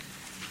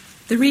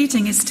The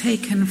reading is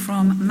taken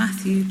from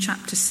Matthew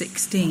chapter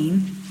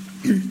 16,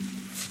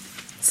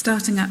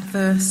 starting at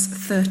verse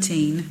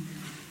 13,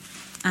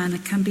 and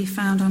it can be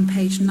found on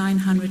page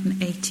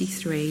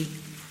 983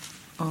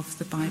 of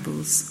the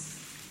Bibles.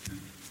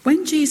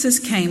 When Jesus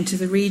came to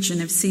the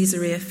region of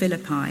Caesarea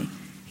Philippi,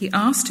 he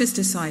asked his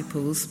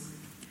disciples,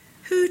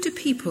 "Who do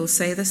people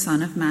say the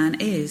Son of Man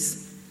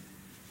is?"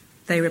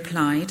 They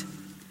replied,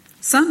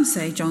 "Some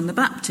say John the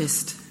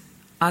Baptist,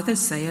 others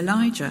say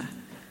Elijah,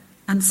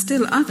 and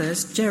still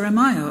others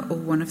Jeremiah or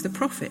one of the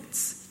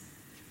prophets."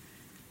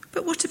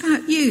 "But what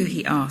about you?"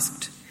 he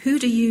asked. "Who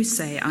do you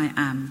say I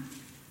am?"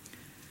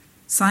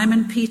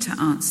 Simon Peter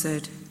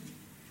answered,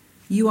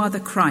 "You are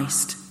the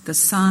Christ, the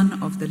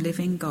Son of the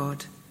living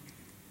God."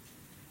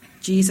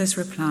 Jesus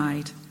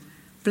replied,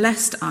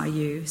 "Blessed are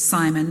you,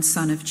 Simon,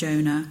 son of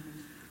Jonah,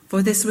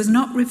 for this was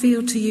not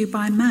revealed to you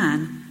by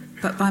man,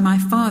 but by my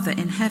Father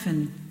in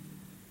heaven.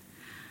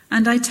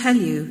 And I tell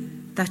you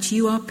that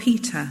you are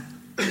Peter,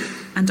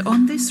 and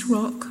on this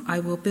rock I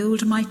will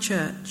build my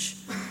church,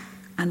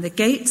 and the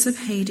gates of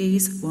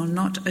Hades will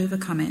not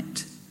overcome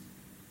it.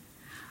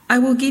 I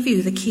will give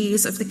you the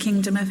keys of the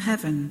kingdom of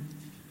heaven.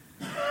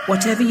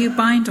 Whatever you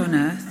bind on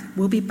earth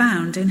will be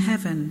bound in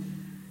heaven,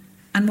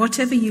 and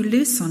whatever you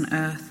loose on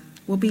earth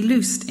will be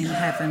loosed in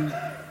heaven."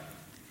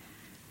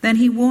 Then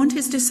he warned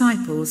his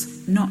disciples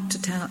not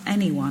to tell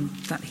anyone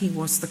that he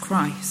was the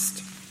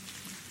Christ.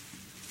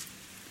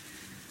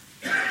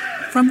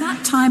 From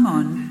that time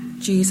on,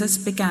 Jesus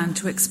began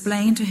to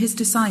explain to his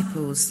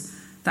disciples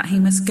that he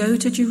must go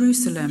to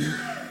Jerusalem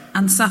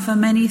and suffer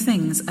many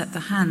things at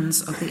the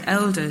hands of the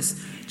elders,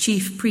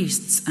 chief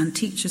priests, and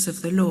teachers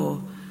of the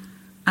law,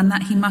 and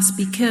that he must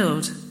be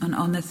killed and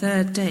on the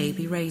third day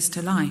be raised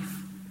to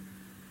life.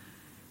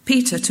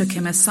 Peter took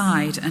him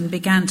aside and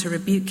began to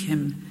rebuke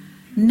him.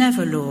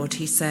 "Never, Lord,"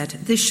 he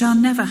said, "this shall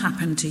never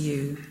happen to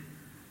you."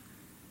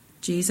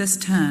 Jesus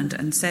turned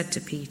and said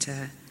to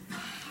Peter,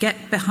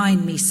 "Get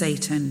behind me,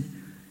 Satan.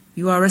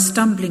 You are a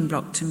stumbling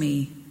block to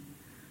me.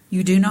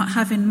 You do not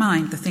have in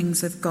mind the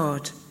things of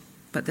God,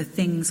 but the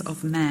things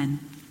of men."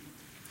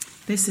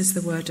 This is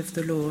the word of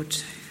the Lord.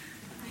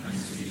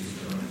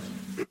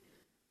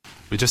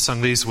 We just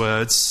sung these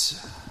words,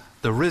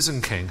 "The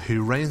risen King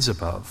who reigns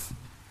above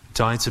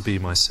died to be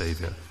my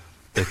Saviour.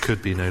 There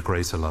could be no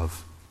greater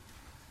love."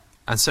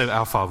 And so,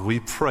 our Father, we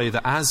pray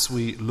that as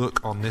we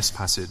look on this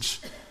passage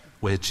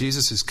where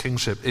Jesus'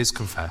 kingship is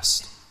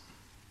confessed,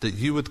 that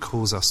you would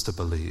cause us to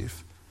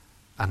believe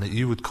and that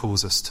you would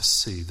cause us to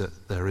see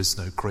that there is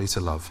no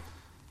greater love.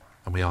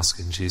 And we ask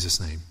in Jesus'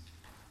 name.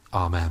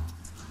 Amen.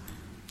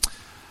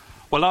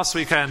 Well, last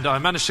weekend I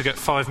managed to get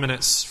 5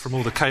 minutes from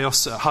all the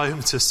chaos at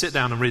home to sit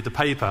down and read the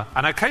paper,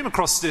 and I came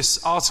across this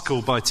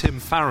article by Tim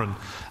Farron,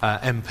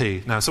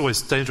 MP. Now, it's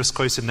always dangerous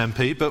quoting an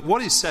MP, but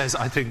what he says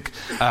I think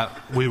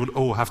we would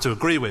all have to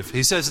agree with.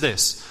 He says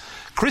this: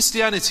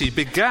 "Christianity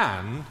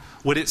began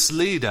with its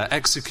leader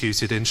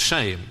executed in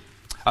shame,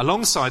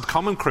 alongside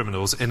common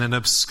criminals in an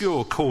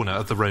obscure corner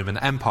of the Roman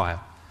Empire,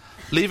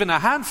 leaving a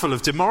handful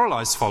of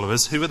demoralised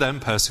followers who were then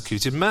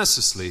persecuted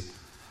mercilessly.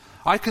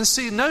 I can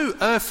see no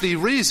earthly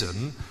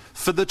reason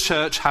for the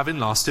church having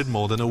lasted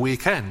more than a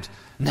weekend,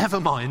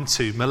 never mind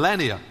 2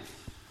 millennia.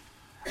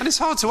 And it's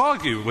hard to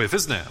argue with,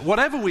 isn't it?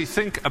 Whatever we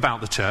think about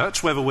the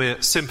church, whether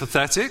we're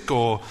sympathetic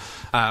or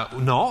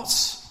not,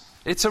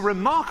 it's a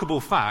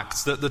remarkable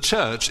fact that the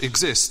church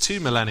exists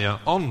 2 millennia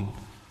on.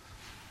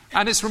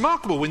 And it's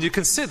remarkable when you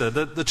consider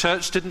that the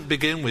church didn't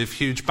begin with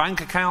huge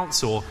bank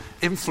accounts or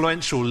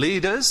influential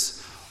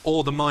leaders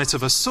or the might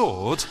of a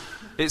sword.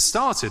 It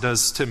started,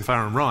 as Tim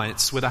Farron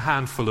writes, with a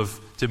handful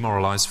of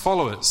demoralised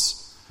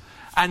followers.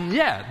 And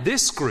yet,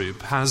 this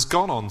group has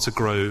gone on to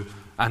grow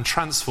and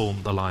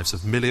transform the lives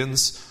of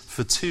millions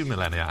for 2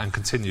 millennia and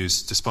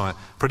continues, despite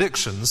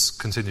predictions,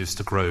 continues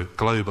to grow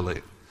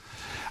globally.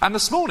 And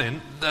this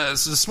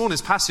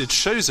morning's passage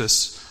shows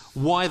us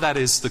why that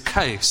is the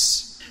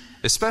case,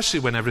 especially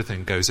when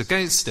everything goes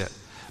against it.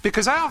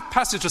 Because our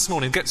passage this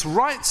morning gets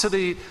right to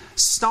the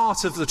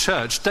start of the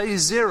church, day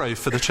zero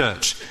for the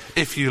church,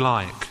 if you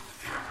like.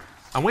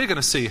 And we're going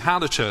to see how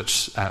the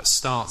church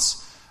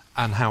starts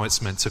and how it's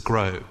meant to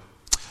grow.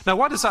 Now,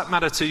 why does that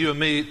matter to you and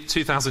me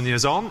 2,000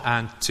 years on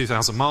and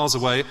 2,000 miles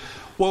away?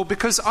 Well,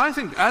 because I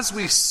think as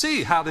we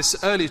see how this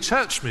early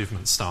church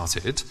movement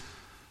started,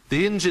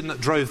 the engine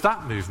that drove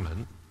that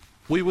movement,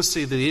 we will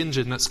see the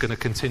engine that's going to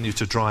continue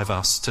to drive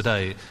us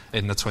today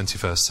in the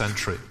 21st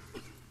century.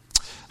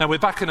 Now, we're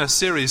back in a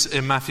series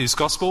in Matthew's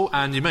Gospel,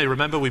 and you may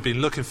remember we've been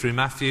looking through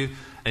Matthew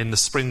in the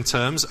spring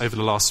terms over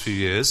the last few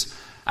years.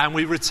 And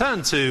we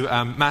return to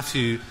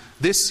Matthew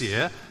this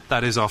year,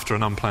 that is after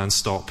an unplanned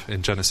stop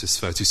in Genesis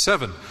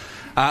 37,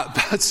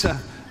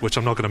 which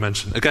I'm not going to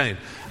mention again.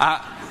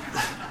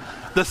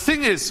 The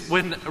thing is,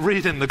 when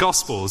reading the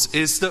Gospels,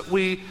 is that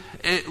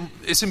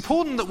it's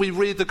important that we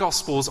read the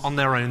Gospels on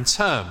their own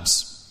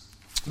terms.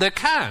 There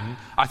can,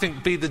 I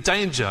think, be the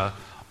danger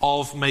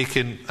of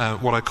making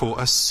what I call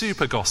a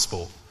super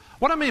gospel,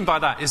 What I mean by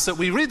that is that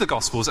we read the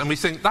Gospels and we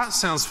think, that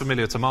sounds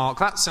familiar to Mark,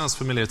 that sounds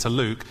familiar to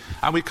Luke,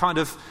 and we kind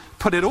of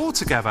put it all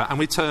together and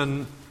we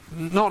turn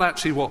not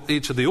actually what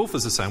each of the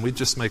authors are saying, we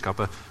just make up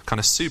a kind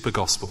of super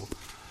gospel.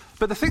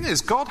 But the thing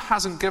is, God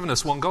hasn't given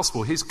us one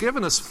gospel, he's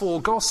given us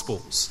 4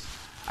 gospels.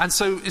 And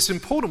so it's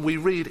important we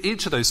read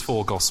each of those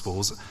 4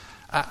 gospels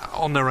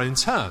on their own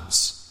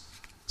terms.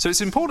 So it's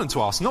important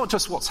to ask not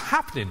just what's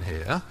happening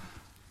here,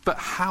 but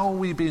how are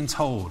we being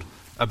told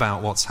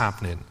about what's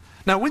happening?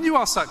 Now, when you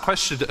ask that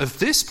question of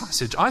this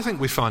passage, I think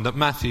we find that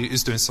Matthew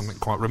is doing something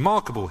quite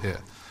remarkable here.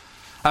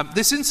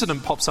 This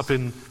incident pops up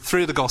in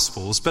 3 of the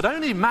Gospels, but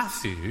only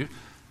Matthew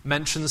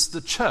mentions the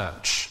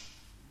church.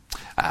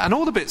 And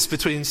all the bits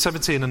between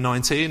 17 and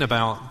 19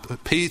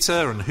 about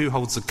Peter and who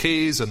holds the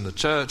keys and the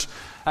church,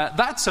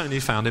 that's only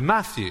found in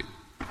Matthew.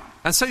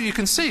 And so you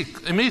can see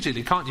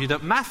immediately, can't you,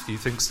 that Matthew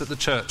thinks that the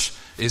church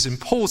is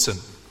important.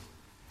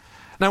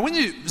 Now, when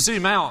you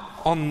zoom out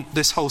on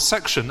this whole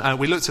section,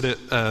 we looked at it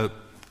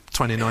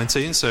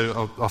 2019,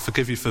 so I'll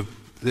forgive you for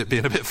it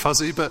being a bit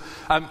fuzzy, but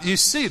you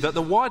see that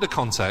the wider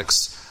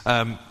context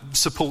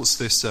supports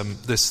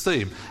this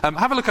theme.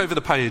 Have a look over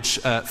the page,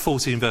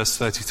 14 verse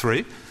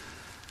 33.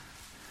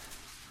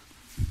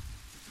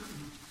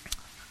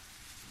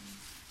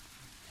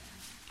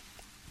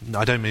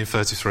 I don't mean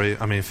 33,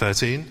 I mean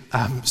 13.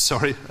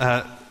 Sorry.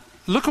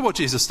 Look at what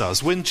Jesus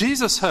does. When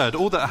Jesus heard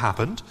all that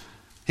happened,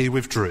 he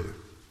withdrew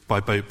by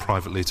boat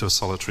privately to a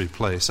solitary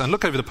place. And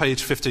look over the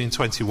page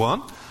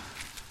 15:21.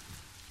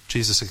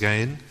 Jesus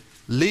again.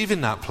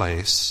 Leaving that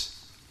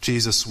place,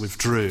 Jesus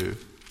withdrew.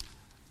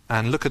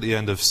 And look at the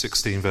end of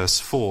 16 verse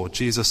 4.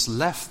 Jesus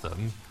left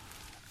them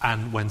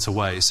and went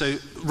away. So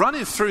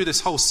running through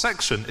this whole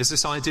section is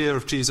this idea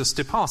of Jesus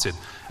departed.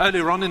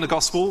 Earlier on in the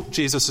gospel,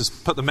 Jesus has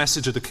put the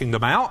message of the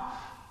kingdom out,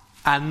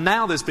 and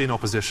now there's been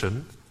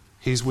opposition.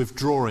 He's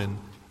withdrawing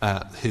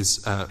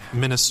his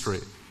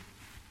ministry.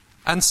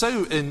 And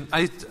so in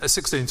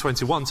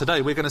 16:21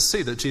 today, we're going to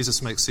see that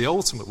Jesus makes the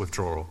ultimate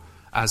withdrawal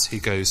as he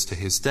goes to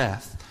his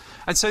death.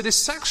 And so this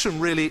section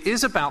really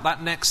is about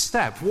that next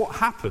step. What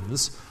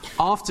happens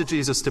after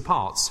Jesus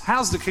departs?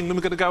 How's the kingdom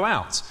going to go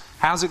out?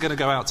 How's it going to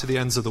go out to the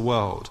ends of the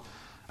world?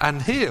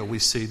 And here we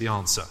see the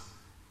answer.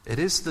 It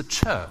is the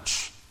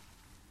church.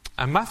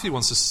 And Matthew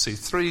wants us to see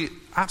 3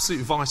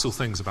 absolutely vital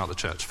things about the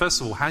church. First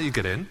of all, how you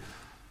get in.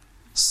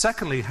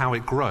 Secondly, how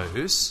it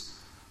grows.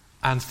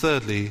 And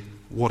thirdly,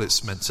 what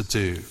it's meant to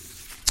do.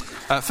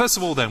 First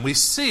of all then, we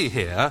see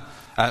here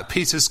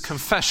Peter's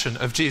confession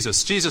of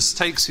Jesus. Jesus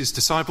takes his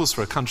disciples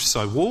for a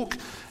countryside walk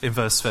in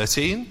verse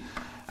 13.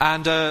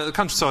 And the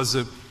countryside is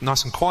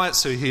nice and quiet,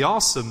 so he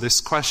asks them this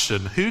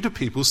question: who do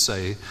people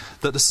say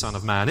that the Son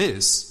of Man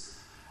is?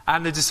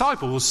 And the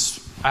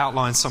disciples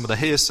outline some of the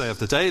hearsay of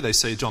the day. They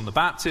say John the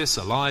Baptist,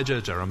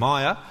 Elijah,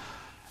 Jeremiah.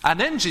 And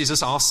then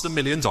Jesus asks the $1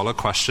 million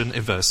question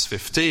in verse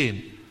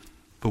 15.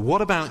 But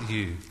what about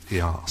you,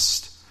 he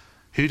asked.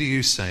 Who do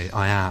you say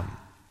I am?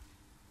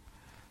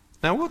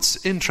 Now,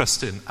 what's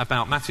interesting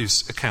about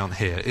Matthew's account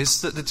here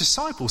is that the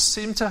disciples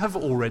seem to have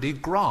already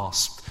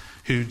grasped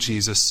who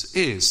Jesus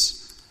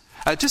is.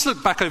 Just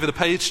look back over the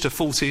page to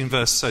 14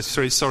 verse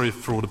 33. Sorry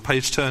for all the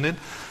page turning.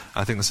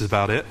 I think this is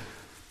about it.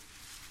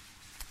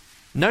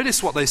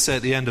 Notice what they say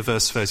at the end of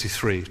verse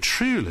 33.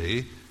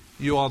 Truly,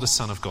 you are the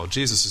Son of God.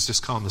 Jesus has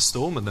just calmed the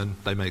storm, and then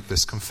they make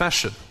this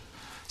confession.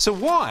 So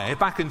why,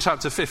 back in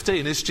chapter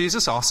 15, is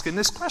Jesus asking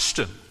this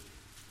question?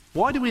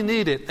 Why do we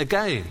need it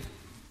again?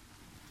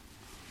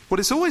 Well,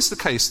 it's always the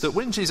case that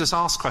when Jesus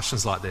asks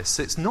questions like this,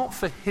 it's not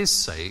for his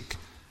sake,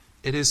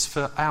 it is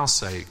for our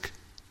sake.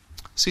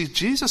 See,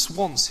 Jesus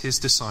wants his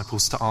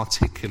disciples to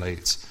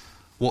articulate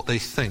what they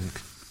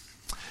think.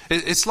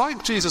 It's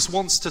like Jesus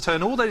wants to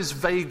turn all those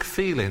vague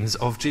feelings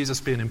of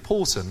Jesus being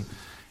important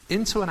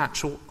into an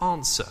actual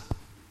answer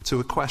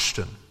to a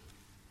question.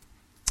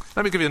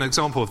 Let me give you an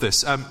example of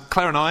this.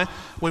 Claire and I,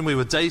 when we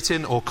were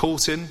dating or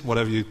courting,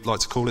 whatever you like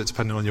to call it,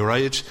 depending on your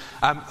age,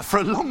 for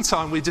a long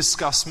time we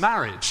discussed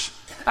marriage.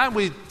 And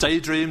we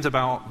daydreamed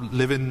about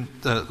living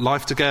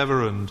life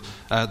together and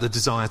the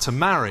desire to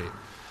marry.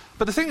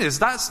 But the thing is,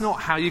 that's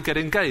not how you get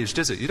engaged,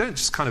 is it? You don't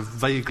just kind of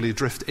vaguely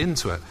drift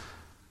into it.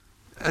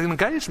 An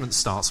engagement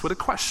starts with a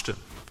question.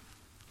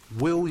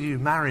 Will you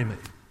marry me?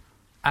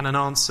 And an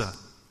answer,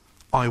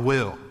 I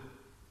will.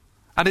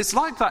 And it's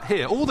like that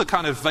here. All the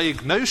kind of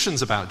vague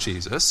notions about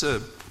Jesus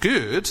are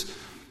good,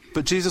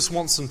 but Jesus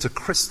wants them to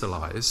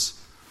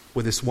crystallize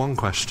with this one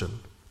question.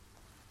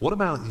 What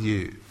about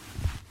you?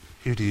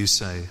 Who do you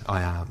say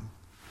I am?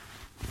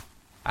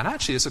 And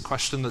actually it's a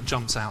question that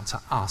jumps out to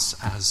us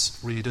as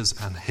readers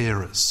and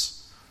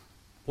hearers.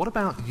 What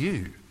about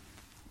you?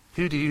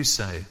 Who do you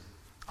say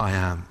I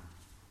am?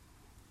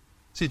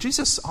 See,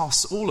 Jesus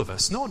asks all of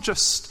us, not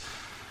just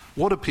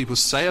what do people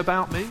say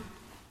about me,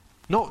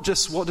 not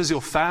just what does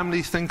your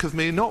family think of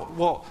me, not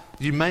what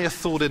you may have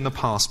thought in the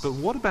past, but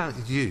what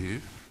about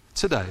you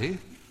today?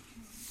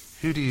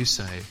 Who do you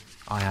say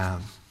I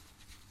am?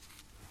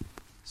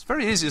 It's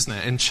very easy, isn't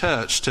it, in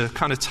church to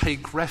kind of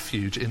take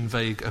refuge in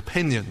vague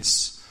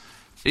opinions.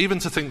 Even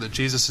to think that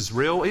Jesus is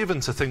real,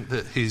 even to think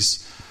that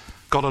he's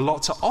got a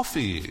lot to offer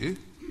you,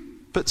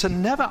 but to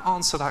never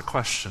answer that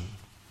question,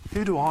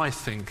 who do I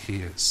think he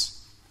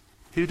is?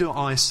 Who do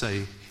I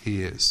say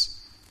he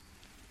is?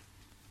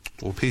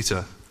 Well,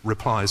 Peter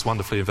replies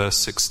wonderfully in verse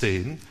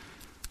 16,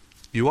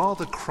 you are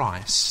the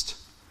Christ,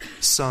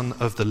 Son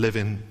of the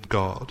living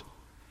God.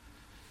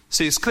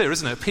 See, it's clear,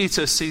 isn't it?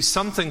 Peter sees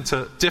something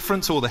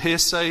different to all the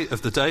hearsay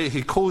of the day.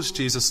 He calls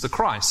Jesus the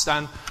Christ.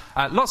 And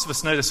lots of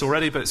us know this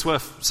already, but it's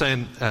worth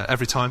saying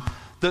every time,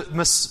 that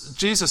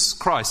Jesus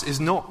Christ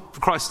is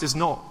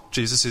not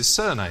Jesus'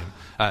 surname.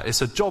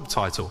 It's a job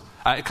title.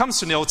 It comes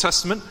from the Old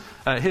Testament.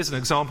 Here's an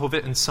example of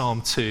it in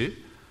Psalm 2.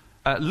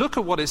 Look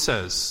at what it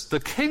says. The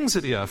kings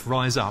of the earth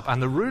rise up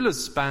and the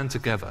rulers band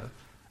together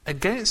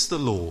against the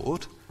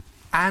Lord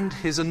and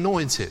his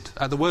anointed.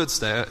 The words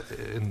there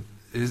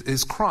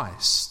is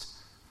Christ.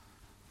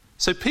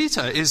 So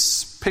Peter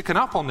is picking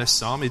up on this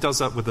psalm. He does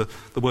that with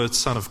the word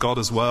Son of God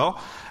as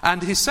well.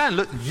 And he's saying,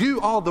 look,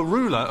 you are the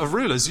ruler of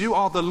rulers. You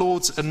are the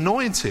Lord's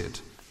anointed.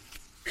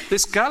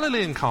 This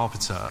Galilean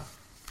carpenter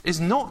is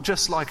not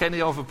just like any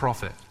other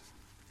prophet.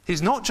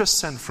 He's not just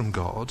sent from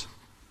God.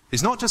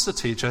 He's not just a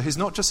teacher. He's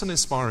not just an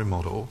inspiring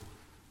model.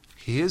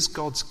 He is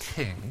God's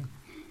king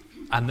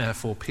and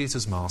therefore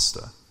Peter's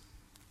master.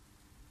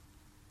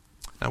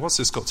 Now, what's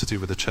this got to do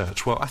with the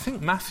church? Well, I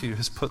think Matthew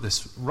has put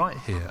this right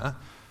here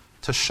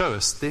to show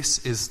us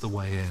this is the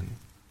way in.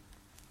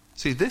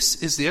 See,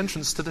 this is the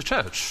entrance to the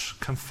church,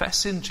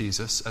 confessing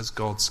Jesus as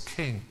God's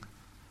king.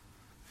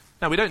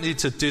 Now, we don't need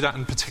to do that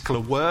in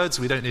particular words.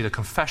 We don't need a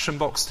confession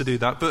box to do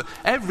that. But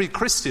every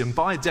Christian,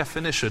 by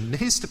definition,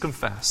 needs to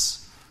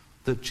confess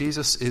that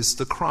Jesus is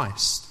the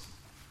Christ.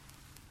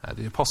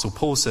 The Apostle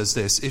Paul says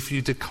this, if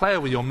you declare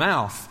with your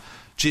mouth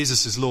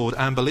Jesus is Lord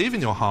and believe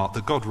in your heart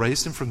that God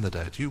raised him from the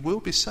dead, you will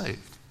be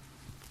saved.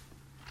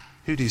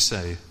 Who do you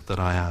say that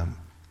I am?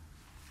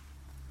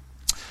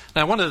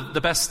 Now, one of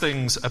the best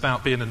things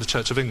about being in the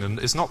Church of England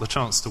is not the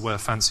chance to wear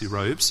fancy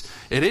robes.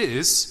 It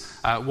is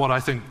what I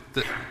think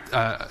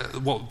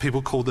what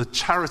people call the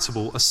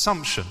charitable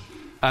assumption.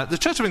 The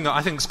Church of England,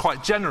 I think, is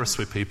quite generous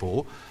with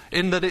people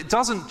in that it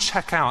doesn't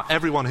check out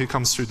everyone who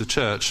comes through the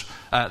church,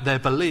 their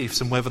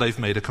beliefs and whether they've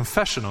made a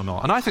confession or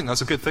not. And I think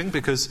that's a good thing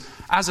because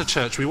as a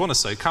church we want to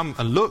say, come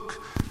and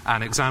look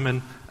and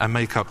examine and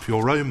make up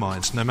your own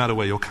mind, no matter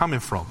where you're coming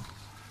from.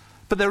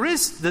 But there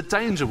is the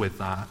danger with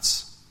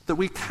that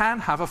we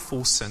can have a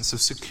false sense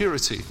of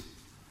security.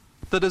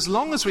 That as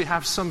long as we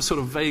have some sort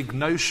of vague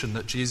notion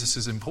that Jesus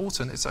is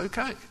important, it's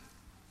okay.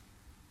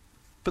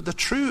 But the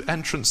true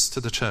entrance to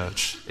the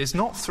church is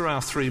not through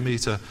our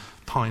 3-metre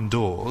pine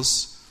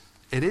doors.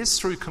 It is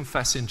through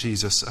confessing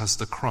Jesus as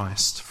the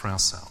Christ for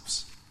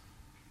ourselves.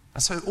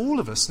 And so all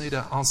of us need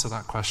to answer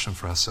that question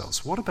for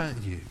ourselves. What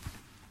about you?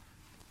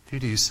 Who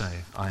do you say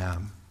I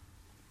am?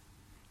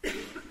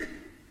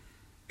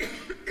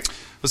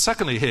 But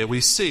secondly here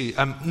we see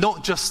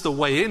not just the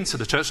way into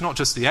the church, not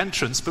just the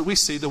entrance, but we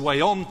see the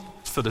way on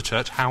for the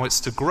church, how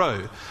it's to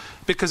grow.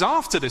 Because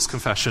after this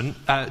confession,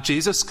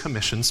 Jesus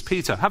commissions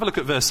Peter. Have a look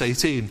at verse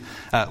 18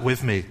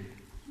 with me.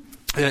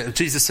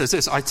 Jesus says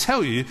this, I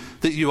tell you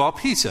that you are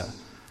Peter,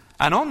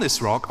 and on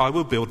this rock I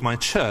will build my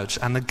church,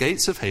 and the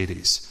gates of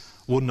Hades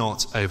will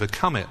not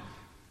overcome it.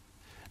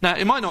 Now,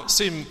 it might not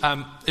seem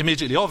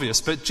immediately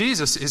obvious, but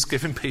Jesus is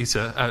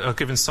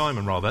giving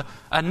Simon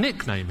a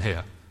nickname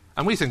here.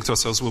 And we think to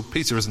ourselves, well,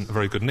 Peter isn't a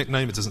very good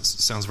nickname, it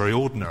sounds very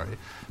ordinary.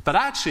 But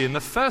actually, in the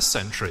first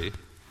century,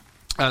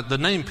 the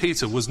name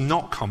Peter was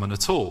not common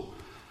at all.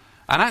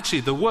 And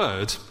actually, the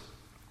word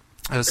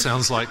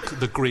sounds like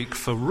the Greek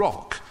for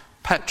rock,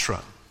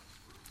 Petra.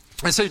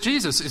 And so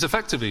Jesus is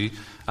effectively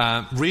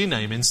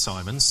renaming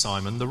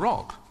Simon the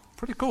Rock.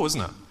 Pretty cool,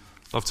 isn't it?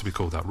 Love to be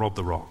called that, Rob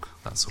the Rock,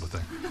 that sort of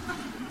thing.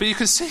 But you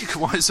can see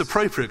why it's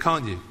appropriate,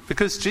 can't you?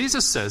 Because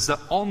Jesus says that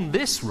on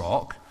this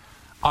rock,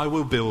 I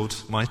will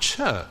build my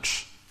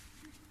church.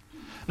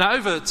 Now,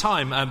 over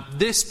time,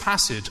 this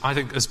passage, I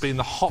think, has been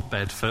the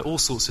hotbed for all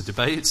sorts of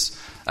debates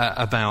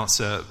about,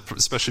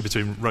 especially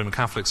between Roman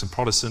Catholics and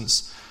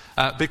Protestants,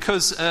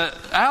 because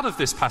out of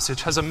this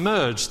passage has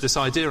emerged this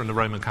idea in the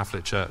Roman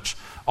Catholic Church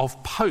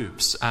of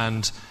popes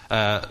and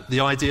the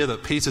idea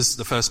that Peter's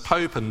the first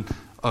pope and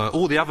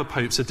all the other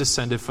popes are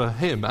descended from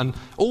him. And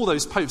all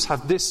those popes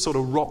have this sort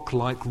of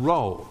rock-like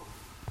role.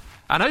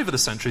 And over the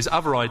centuries,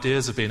 other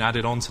ideas have been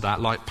added onto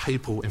that, like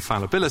papal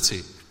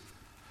infallibility.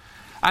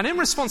 And in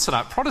response to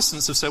that,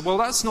 Protestants have said, well,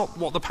 that's not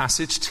what the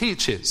passage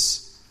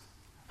teaches.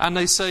 And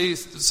they say,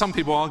 some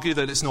people argue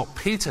that it's not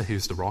Peter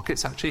who's the rock,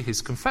 it's actually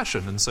his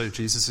confession. And so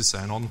Jesus is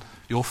saying, on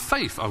your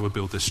faith I will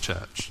build this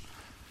church.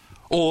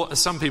 Or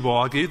some people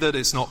argue that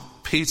it's not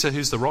Peter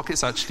who's the rock,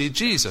 it's actually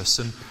Jesus.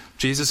 And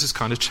Jesus is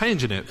kind of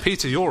changing it.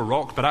 Peter, you're a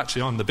rock, but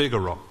actually I'm the bigger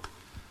rock.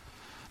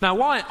 Now,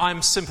 why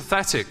I'm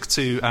sympathetic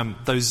to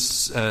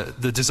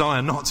the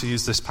desire not to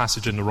use this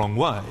passage in the wrong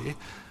way,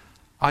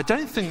 I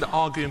don't think that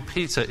arguing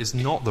Peter is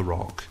not the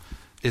rock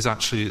is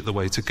actually the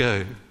way to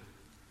go.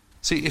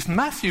 See, if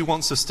Matthew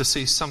wants us to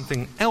see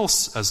something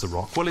else as the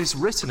rock, well, he's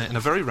written it in a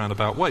very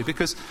roundabout way,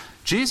 because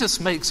Jesus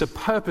makes a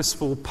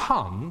purposeful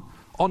pun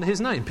on his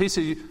name.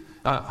 Peter,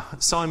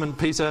 Simon,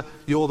 Peter,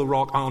 you're the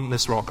rock, on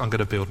this rock I'm going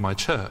to build my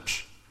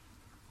church.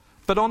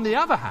 But on the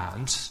other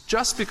hand,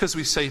 just because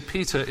we say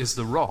Peter is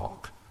the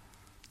rock,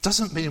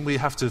 doesn't mean we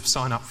have to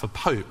sign up for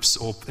popes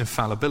or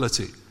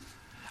infallibility.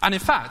 And in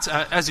fact,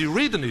 as you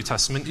read the New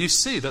Testament, you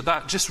see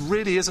that just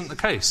really isn't the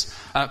case.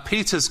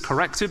 Peter's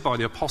corrected by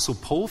the Apostle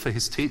Paul for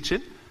his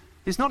teaching.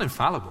 He's not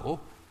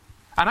infallible.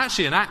 And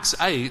actually in Acts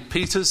 8,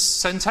 Peter's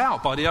sent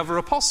out by the other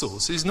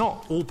apostles. He's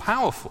not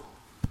all-powerful.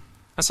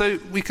 And so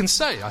we can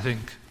say, I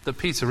think, that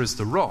Peter is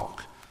the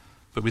rock,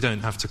 but we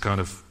don't have to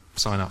kind of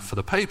sign up for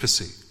the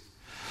papacy.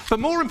 But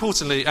more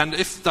importantly, and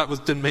if that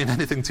didn't mean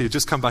anything to you,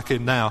 just come back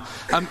in now.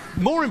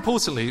 More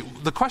importantly,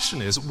 the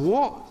question is,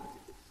 what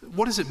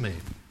does it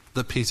mean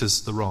that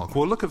Peter's the rock?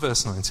 Well, look at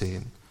verse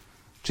 19.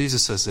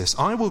 Jesus says this,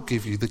 I will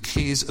give you the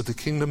keys of the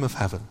kingdom of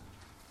heaven.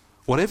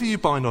 Whatever you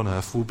bind on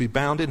earth will be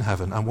bound in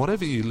heaven, and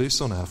whatever you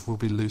loose on earth will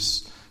be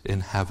loose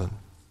in heaven.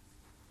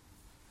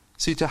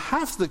 See, to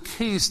have the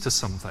keys to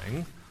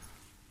something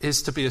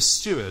is to be a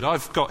steward.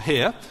 I've got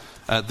here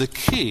the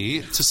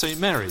key to St.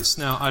 Mary's.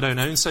 Now, I don't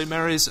own St.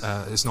 Mary's.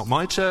 It's not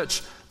my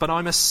church, but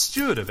I'm a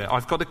steward of it.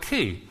 I've got a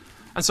key.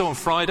 And so on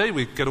Friday,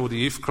 we get all the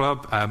youth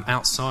club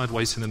outside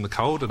waiting in the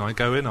cold, and I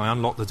go in, I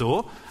unlock the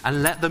door,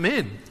 and let them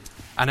in.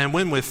 And then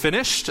when we're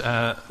finished,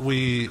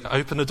 we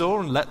open the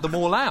door and let them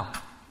all out.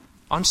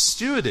 I'm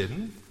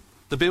stewarding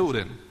the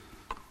building.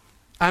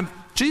 And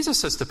Jesus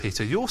says to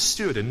Peter, you're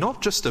stewarding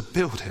not just a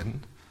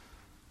building,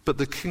 but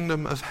the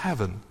kingdom of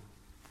heaven.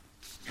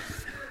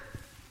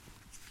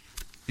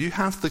 You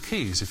have the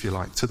keys, if you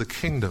like, to the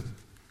kingdom.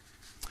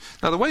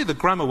 Now, the way the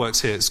grammar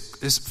works here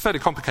is fairly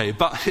complicated,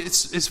 but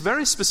it's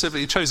very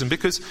specifically chosen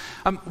because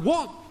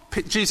what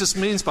Jesus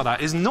means by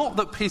that is not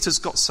that Peter's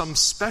got some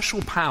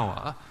special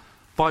power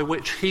by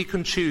which he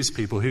can choose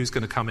people who's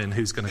going to come in,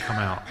 who's going to come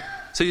out.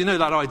 So you know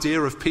that idea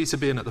of Peter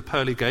being at the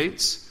pearly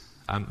gates?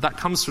 That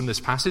comes from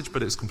this passage,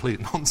 but it's complete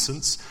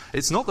nonsense.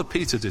 It's not that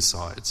Peter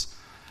decides.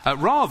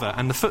 Rather,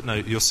 and the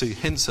footnote you'll see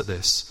hints at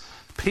this,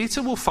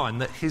 Peter will find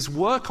that his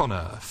work on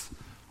earth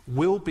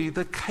will be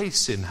the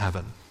case in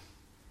heaven.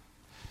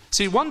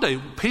 See, one day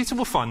Peter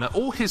will find that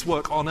all his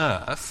work on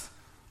earth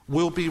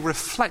will be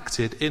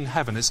reflected in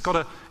heaven. It's got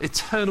an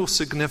eternal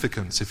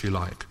significance, if you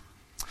like.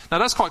 Now,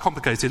 that's quite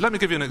complicated. Let me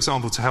give you an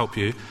example to help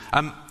you.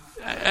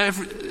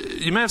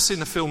 You may have seen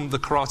the film The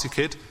Karate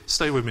Kid.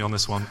 Stay with me on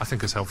this one. I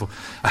think it's helpful.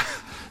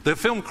 The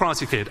film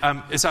Karate Kid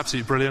is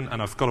absolutely brilliant,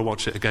 and I've got to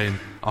watch it again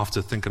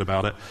after thinking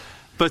about it.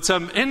 But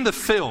in the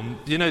film,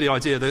 you know the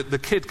idea that the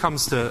kid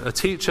comes to a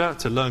teacher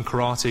to learn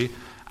karate,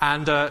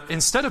 and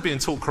instead of being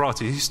taught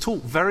karate, he's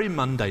taught very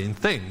mundane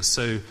things.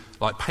 So,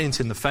 like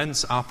painting the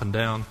fence up and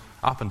down,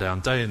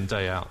 day in,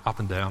 day out, up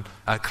and down.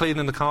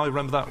 Cleaning the car, you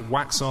remember that?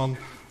 Wax on,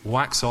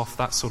 wax off,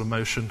 that sort of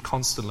motion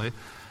constantly.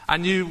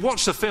 And you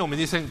watch the film and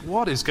you think,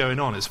 what is going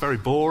on? It's very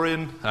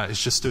boring.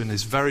 It's just doing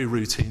these very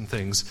routine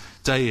things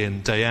day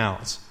in, day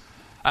out.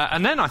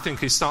 And then I think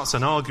he starts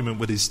an argument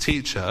with his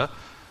teacher,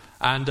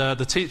 and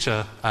the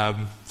teacher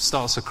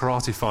starts a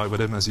karate fight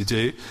with him, as you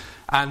do.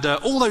 And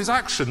all those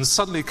actions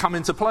suddenly come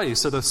into play.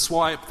 So the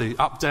swipe, the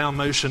up-down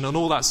motion, and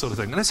all that sort of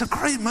thing. And it's a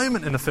great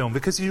moment in the film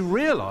because you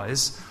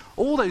realise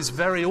all those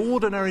very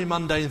ordinary,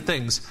 mundane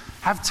things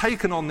have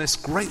taken on this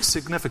great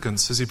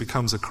significance as he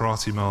becomes a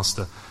karate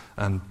master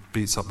and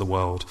beats up the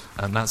world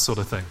and that sort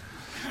of thing.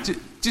 Do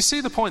you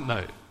see the point,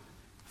 though?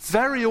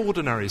 Very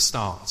ordinary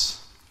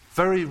starts,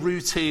 very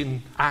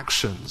routine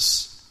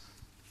actions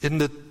in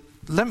the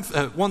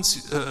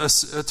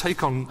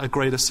take on a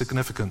greater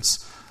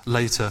significance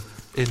later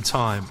in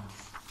time.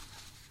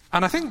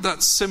 And I think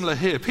that's similar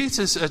here.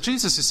 Jesus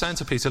is saying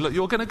to Peter, look,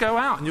 you're going to go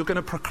out and you're going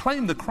to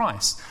proclaim the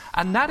Christ.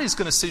 And that is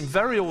going to seem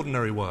very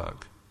ordinary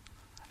work.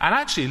 And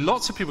actually,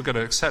 lots of people are going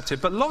to accept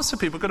it, but lots of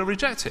people are going to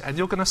reject it. And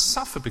you're going to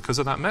suffer because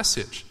of that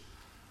message.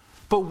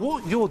 But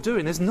what you're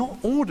doing is not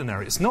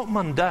ordinary. It's not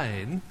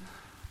mundane.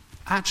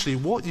 Actually,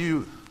 what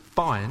you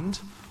bind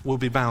will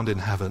be bound in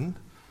heaven,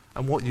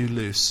 and what you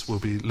loose will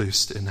be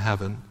loosed in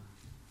heaven.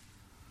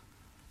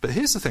 But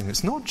here's the thing.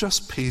 It's not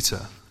just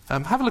Peter.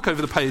 Have a look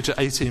over the page at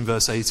 18,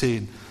 verse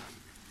 18.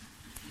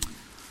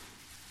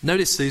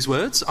 Notice these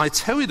words. I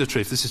tell you the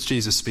truth. This is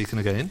Jesus speaking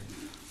again.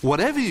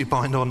 Whatever you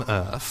bind on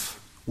earth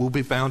will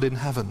be bound in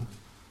heaven.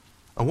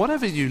 And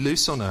whatever you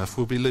loose on earth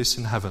will be loose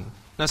in heaven.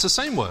 Now, it's the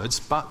same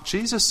words, but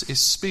Jesus is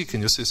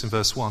speaking, you'll see this in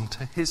verse 1,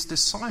 to his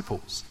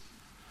disciples.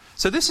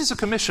 So this is a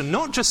commission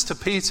not just to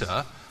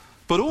Peter,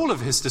 but all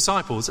of his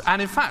disciples.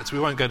 And in fact, we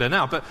won't go there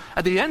now, but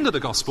at the end of the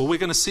gospel, we're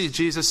going to see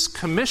Jesus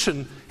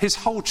commission his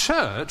whole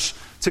church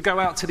to go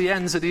out to the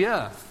ends of the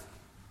earth.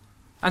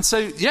 And so,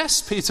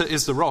 yes, Peter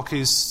is the rock.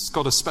 He's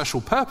got a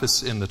special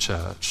purpose in the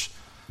church.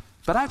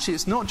 But actually,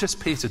 it's not just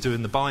Peter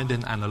doing the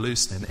binding and the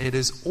loosening. It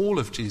is all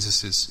of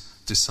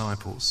Jesus'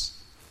 disciples.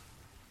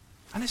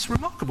 And it's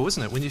remarkable,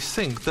 isn't it, when you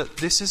think that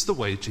this is the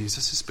way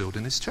Jesus is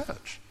building his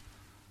church.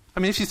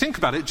 I mean, if you think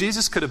about it,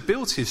 Jesus could have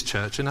built his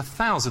church in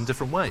 1,000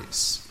 different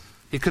ways.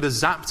 He could have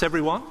zapped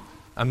everyone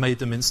and made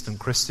them instant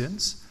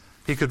Christians.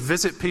 He could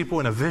visit people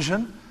in a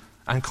vision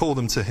and call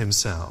them to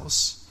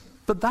himself.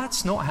 But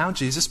that's not how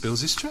Jesus builds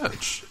his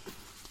church.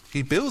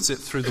 He builds it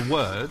through the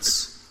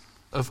words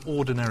of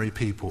ordinary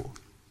people.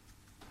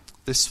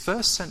 This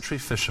first century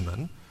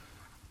fisherman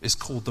is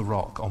called the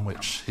rock on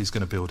which he's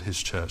going to build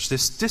his church.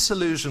 This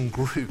disillusioned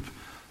group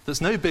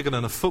that's no bigger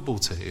than a football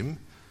team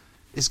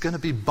is going to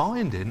be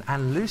binding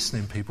and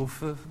loosening people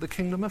for the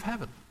kingdom of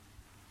heaven.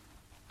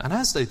 And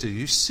as they do,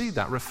 you see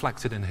that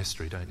reflected in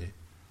history, don't you?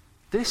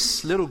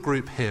 This little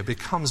group here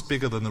becomes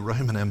bigger than the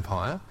Roman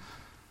Empire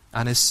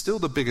and is still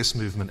the biggest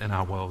movement in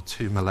our world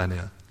 2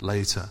 millennia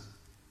later.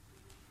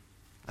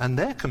 And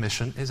their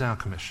commission is our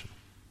commission.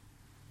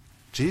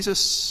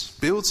 Jesus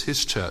builds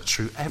his church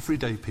through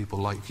everyday people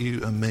like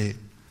you and me.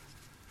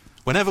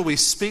 Whenever we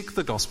speak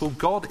the gospel,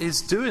 God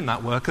is doing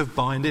that work of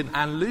binding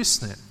and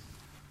loosening.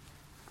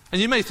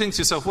 And you may think to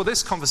yourself, well,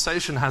 this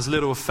conversation has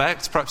little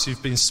effect. Perhaps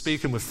you've been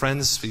speaking with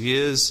friends for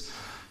years.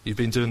 You've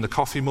been doing the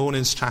coffee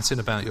mornings, chatting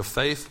about your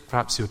faith.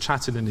 Perhaps you're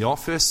chatting in the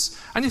office.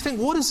 And you think,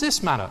 what does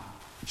this matter?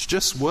 It's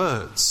just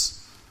words.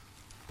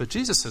 But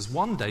Jesus says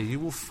one day you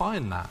will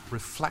find that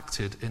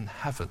reflected in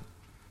heaven.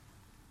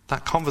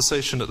 That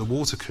conversation at the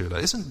water cooler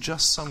isn't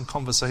just some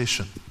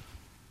conversation.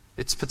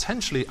 It's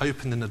potentially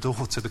opening the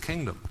door to the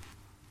kingdom.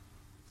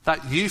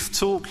 That youth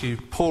talk you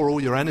pour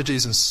all your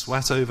energies and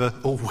sweat over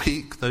all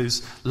week,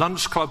 those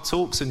lunch club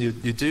talks, and you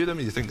do them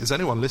and you think, is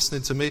anyone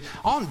listening to me?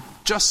 Aren't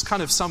just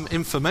kind of some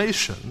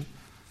information.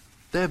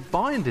 They're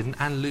binding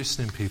and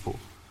loosening people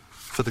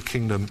for the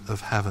kingdom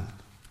of heaven.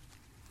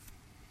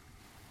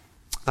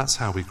 That's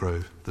how we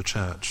grow the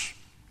church.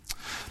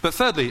 But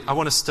thirdly, I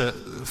want us to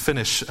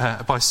finish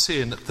by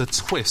seeing the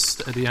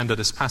twist at the end of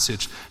this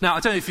passage. Now,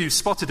 I don't know if you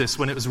spotted this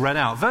when it was read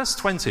out. Verse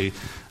 20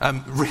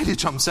 really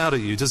jumps out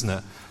at you, doesn't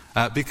it?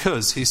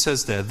 Because he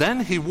says there,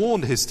 then he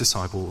warned his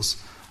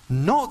disciples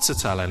not to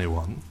tell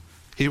anyone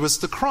he was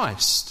the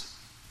Christ.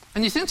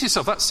 And you think to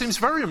yourself, that seems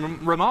very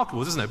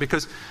remarkable, doesn't it?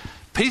 Because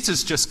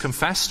Peter's just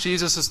confessed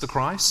Jesus as the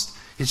Christ.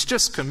 He's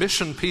just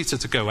commissioned Peter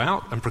to go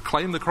out and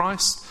proclaim the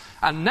Christ.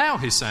 And now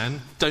he's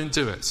saying, don't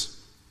do it.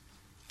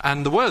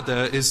 And the word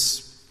there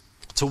is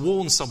to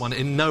warn someone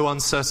in no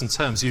uncertain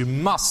terms. You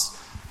must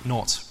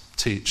not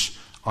teach,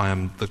 I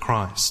am the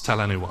Christ. Tell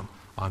anyone,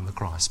 I'm the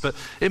Christ. But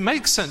it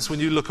makes sense when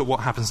you look at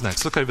what happens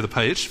next. Look over the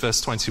page, verse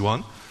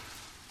 21.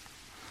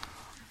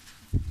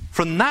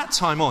 From that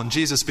time on,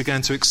 Jesus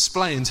began to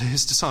explain to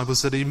his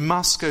disciples that he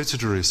must go to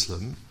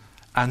Jerusalem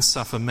and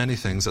suffer many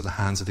things at the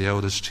hands of the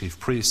elders, chief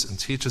priests, and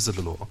teachers of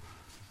the law.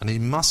 And he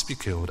must be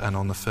killed and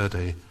on the third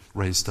day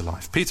raised to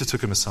life. Peter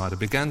took him aside and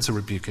began to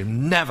rebuke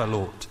him. Never,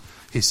 Lord,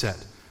 he said,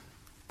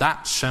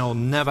 that shall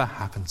never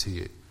happen to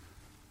you.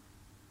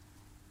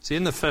 See,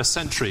 in the first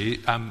century,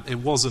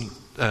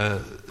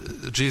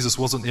 Jesus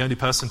wasn't the only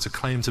person to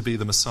claim to be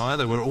the Messiah.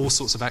 There were all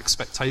sorts of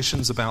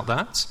expectations about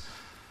that.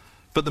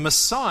 But the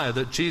Messiah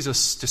that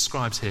Jesus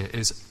describes here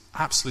is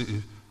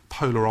absolutely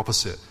polar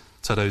opposite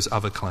to those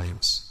other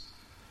claims.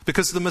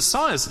 Because the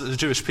Messiahs that the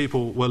Jewish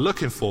people were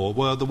looking for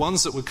were the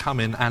ones that would come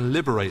in and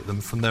liberate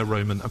them from their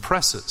Roman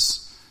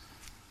oppressors.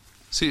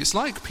 See, it's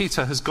like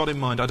Peter has got in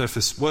mind, I don't know if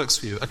this works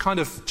for you, a kind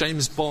of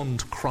James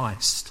Bond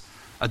Christ,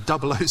 a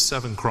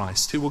 007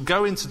 Christ, who will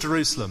go into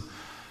Jerusalem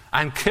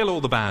and kill all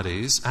the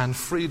baddies and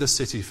free the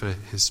city for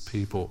his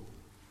people.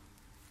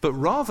 But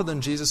rather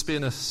than Jesus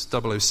being a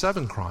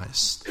 007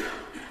 Christ,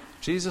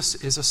 Jesus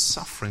is a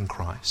suffering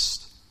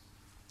Christ.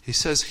 He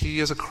says he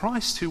is a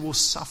Christ who will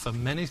suffer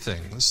many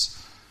things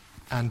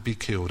and be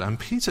killed. And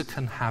Peter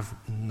can have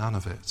none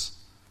of it.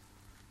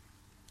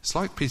 It's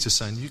like Peter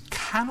saying, you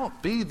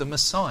cannot be the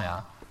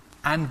Messiah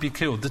and be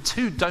killed. The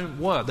two don't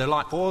work. They're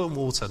like oil and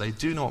water. They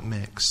do not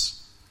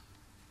mix.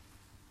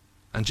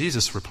 And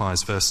Jesus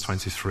replies, verse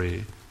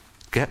 23,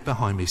 get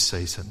behind me,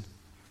 Satan.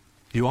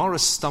 You are a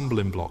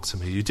stumbling block to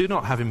me. You do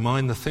not have in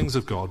mind the things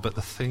of God, but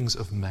the things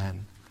of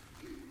men.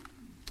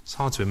 It's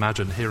hard to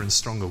imagine hearing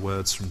stronger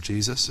words from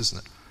Jesus,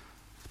 isn't it?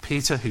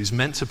 Peter, who's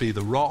meant to be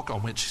the rock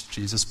on which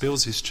Jesus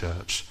builds his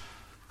church,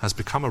 has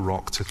become a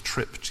rock to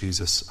trip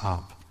Jesus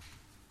up.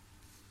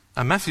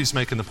 And Matthew's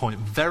making the point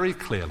very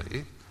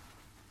clearly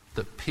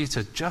that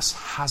Peter just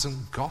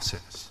hasn't got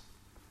it.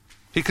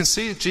 He can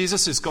see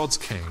Jesus is God's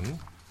king,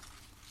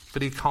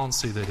 but he can't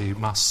see that he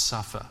must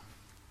suffer.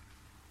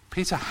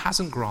 Peter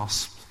hasn't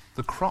grasped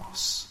the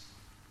cross.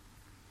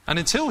 And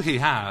until he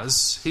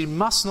has, he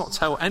must not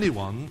tell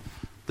anyone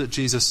that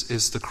Jesus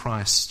is the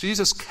Christ.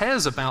 Jesus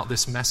cares about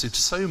this message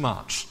so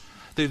much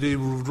that he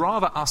would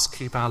rather us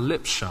keep our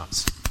lips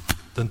shut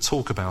than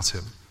talk about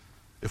him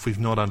if we've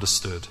not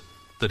understood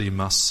that he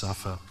must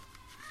suffer.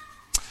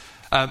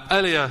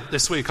 Earlier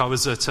this week I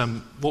was at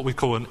what we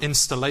call an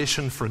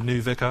installation for a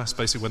new vicar. It's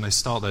basically when they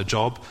start their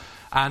job.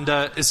 And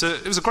it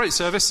was a great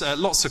service,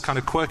 lots of kind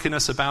of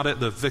quirkiness about it.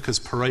 The vicar's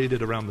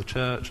paraded around the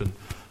church and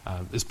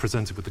is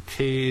presented with the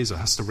keys, or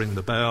has to ring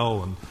the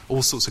bell, and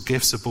all sorts of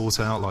gifts are brought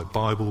out, like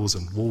Bibles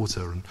and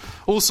water and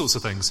all sorts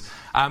of things.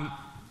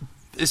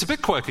 It's a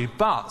bit quirky,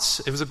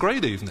 but it was a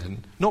great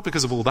evening, not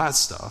because of all that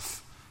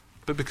stuff,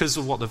 but because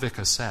of what the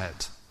vicar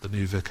said, the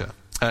new vicar.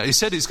 He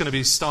said he's going to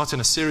be starting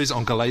a series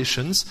on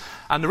Galatians,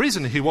 and the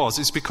reason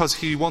is because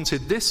he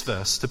wanted this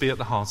verse to be at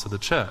the heart of the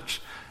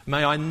church.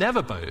 May I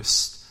never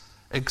boast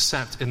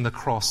except in the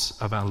cross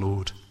of our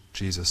Lord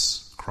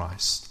Jesus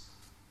Christ.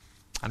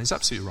 And he's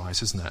absolutely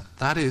right, isn't it?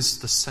 That is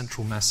the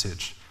central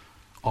message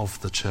of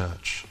the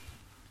church.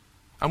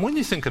 And when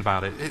you think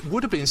about it, it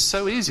would have been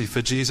so easy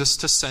for Jesus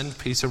to send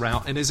Peter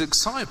out in his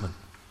excitement.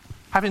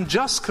 Having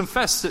just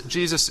confessed that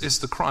Jesus is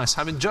the Christ,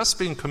 having just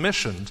been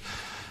commissioned,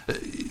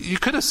 you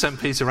could have sent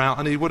Peter out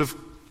and he would have,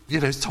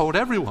 told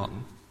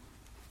everyone.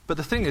 But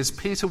the thing is,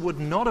 Peter would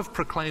not have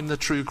proclaimed the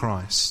true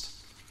Christ.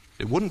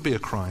 It wouldn't be a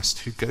Christ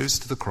who goes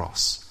to the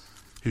cross,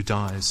 who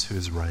dies, who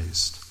is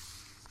raised.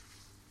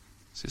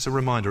 So it's a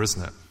reminder,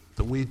 isn't it,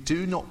 that we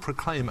do not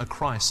proclaim a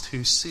Christ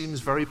who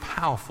seems very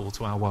powerful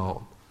to our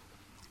world.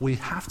 We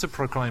have to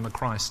proclaim a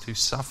Christ who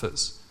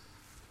suffers,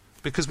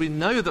 because we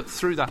know that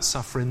through that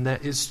suffering there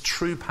is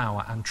true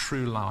power and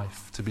true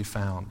life to be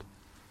found.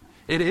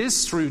 It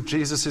is through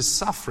Jesus'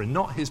 suffering,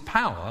 not his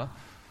power,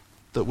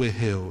 that we're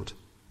healed.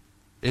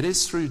 It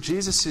is through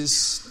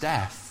Jesus'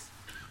 death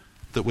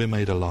that we're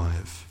made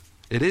alive.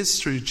 It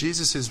is through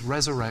Jesus'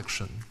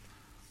 resurrection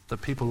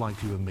that people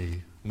like you and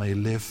me may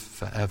live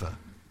forever.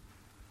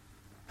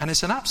 And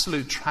it's an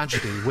absolute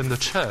tragedy when the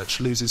church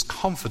loses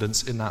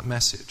confidence in that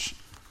message.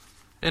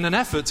 In an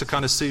effort to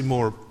kind of seem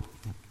more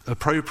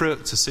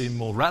appropriate, to seem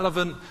more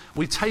relevant,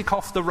 we take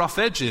off the rough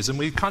edges and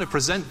we kind of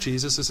present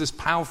Jesus as this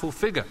powerful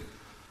figure,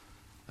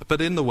 but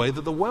in the way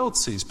that the world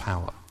sees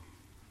power.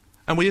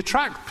 And we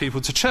attract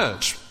people to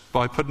church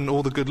by putting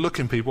all the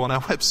good-looking people on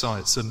our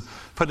websites and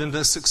putting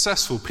the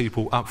successful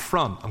people up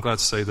front. I'm glad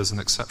to say there's an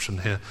exception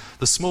here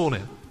this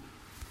morning.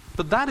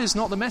 But that is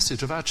not the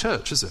message of our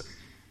church, is it?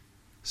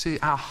 See,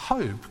 our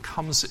hope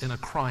comes in a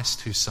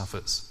Christ who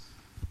suffers,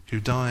 who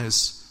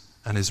dies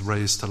and is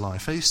raised to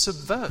life. He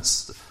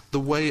subverts the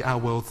way our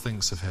world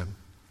thinks of him.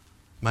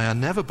 May I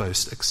never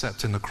boast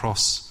except in the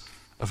cross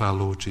of our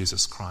Lord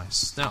Jesus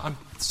Christ. Now, I'm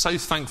so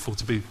thankful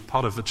to be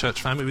part of the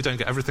church family. We don't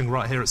get everything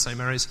right here at St.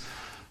 Mary's,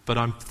 but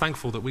I'm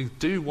thankful that we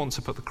do want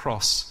to put the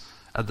cross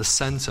at the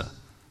centre.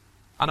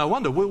 And I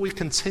wonder, will we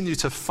continue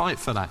to fight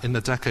for that in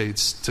the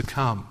decades to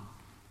come?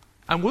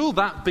 And will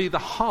that be the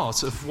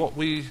heart of what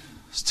we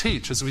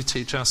teach as we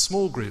teach our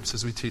small groups,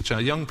 as we teach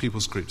our young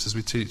people's groups, as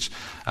we teach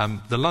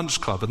the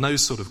lunch club and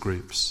those sort of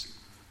groups?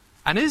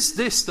 And is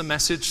this the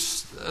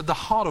message at the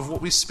heart of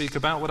what we speak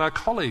about with our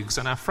colleagues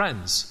and our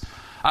friends?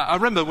 I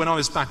remember when I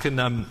was back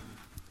in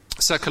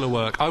secular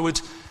work, I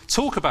would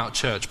talk about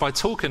church by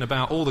talking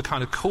about all the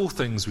kind of cool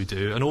things we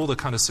do and all the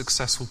kind of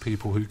successful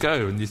people who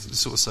go. And you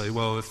sort of say,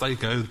 well, if they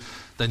go,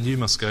 then you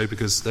must go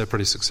because they're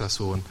pretty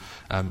successful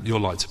and you're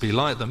like to be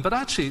like them. But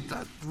actually,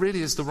 that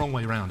really is the wrong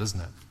way around,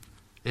 isn't it?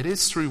 It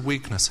is through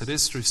weakness, it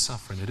is through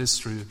suffering, it is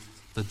through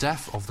the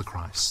death of the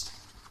Christ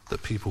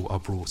that people are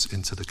brought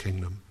into the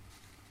kingdom.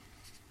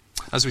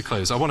 As we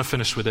close, I want to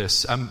finish with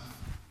this.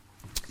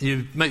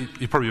 You're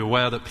probably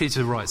aware that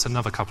Peter writes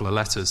another couple of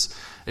letters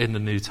in the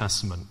New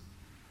Testament.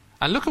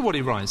 And look at what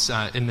he writes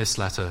in this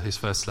letter, his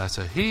first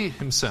letter. He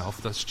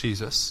himself, that's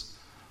Jesus,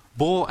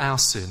 bore our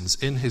sins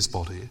in his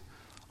body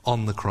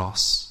on the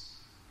cross,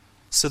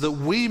 so that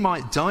we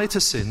might die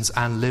to sins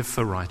and live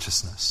for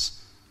righteousness.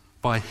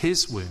 By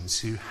his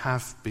wounds you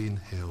have been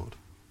healed.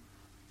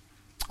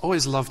 I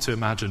always love to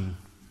imagine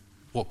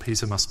what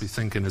Peter must be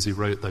thinking as he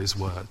wrote those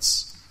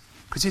words.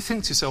 Because you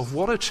think to yourself,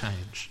 what a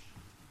change.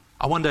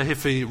 I wonder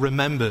if he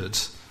remembered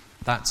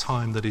that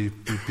time that he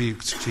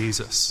rebuked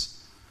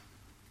Jesus.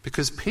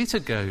 Because Peter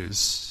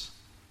goes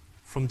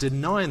from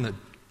denying that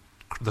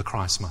the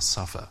Christ must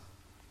suffer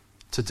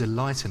to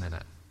delighting in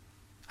it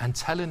and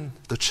telling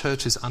the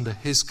churches under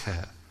his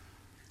care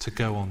to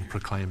go on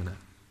proclaiming it.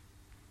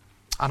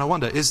 And I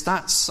wonder, is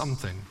that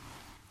something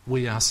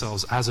we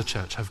ourselves as a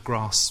church have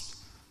grasped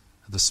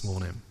this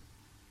morning?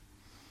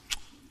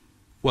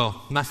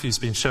 Well, Matthew's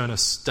been showing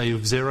us day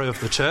 0 of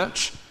the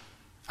church.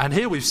 And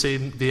here we've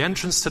seen the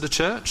entrance to the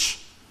church.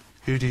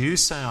 Who do you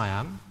say I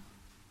am?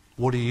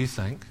 What do you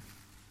think?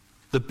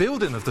 The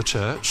building of the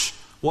church.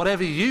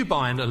 Whatever you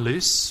bind and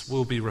loose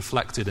will be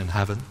reflected in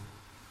heaven.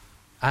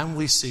 And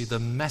we see the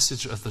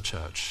message of the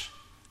church.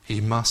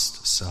 He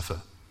must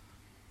suffer.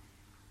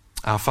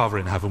 Our Father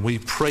in heaven, we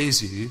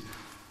praise you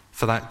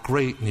for that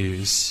great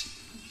news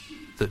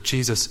that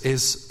Jesus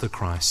is the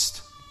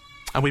Christ.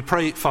 And we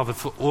pray, Father,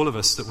 for all of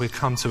us that we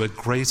come to a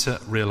greater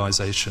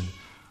realization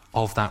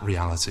of that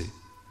reality.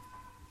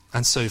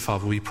 And so,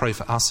 Father, we pray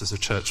for us as a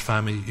church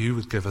family, you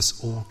would give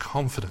us all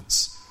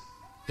confidence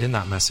in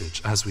that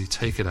message as we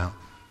take it out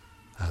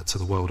to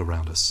the world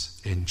around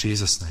us. In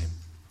Jesus' name,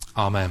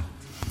 amen.